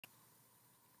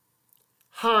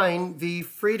Hein v.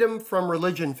 Freedom from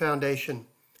Religion Foundation,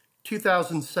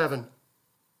 2007.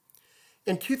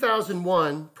 In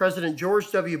 2001, President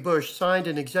George W. Bush signed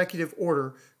an executive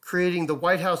order creating the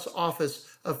White House Office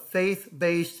of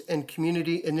Faith-Based and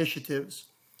Community Initiatives.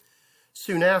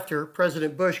 Soon after,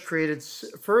 President Bush created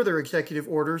further executive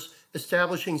orders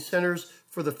establishing centers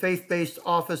for the faith-based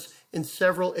office in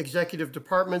several executive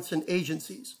departments and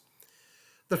agencies.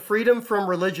 The Freedom from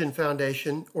Religion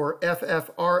Foundation, or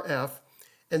FFRF,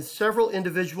 and several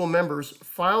individual members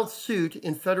filed suit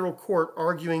in federal court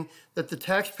arguing that the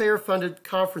taxpayer-funded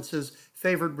conferences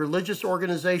favored religious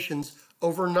organizations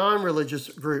over non-religious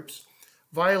groups,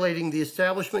 violating the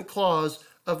Establishment Clause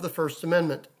of the First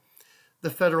Amendment. The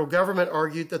federal government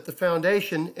argued that the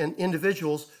foundation and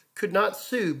individuals could not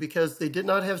sue because they did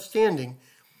not have standing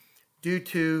due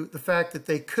to the fact that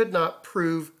they could not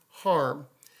prove harm.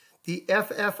 The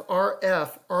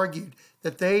FFRF argued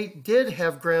that they did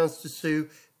have grounds to sue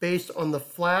based on the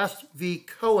Flast v.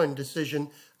 Cohen decision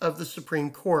of the Supreme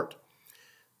Court.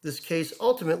 This case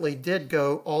ultimately did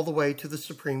go all the way to the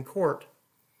Supreme Court.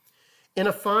 In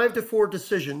a 5-4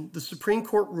 decision, the Supreme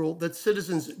Court ruled that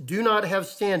citizens do not have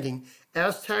standing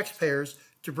as taxpayers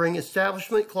to bring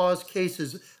Establishment Clause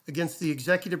cases against the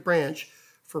executive branch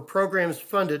for programs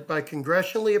funded by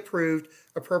congressionally approved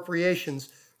appropriations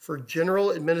for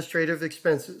general administrative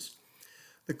expenses.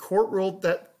 The court ruled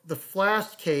that the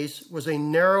Flast case was a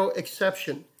narrow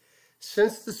exception.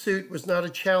 Since the suit was not a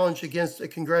challenge against a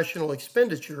congressional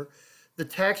expenditure, the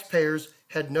taxpayers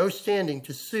had no standing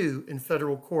to sue in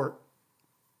federal court.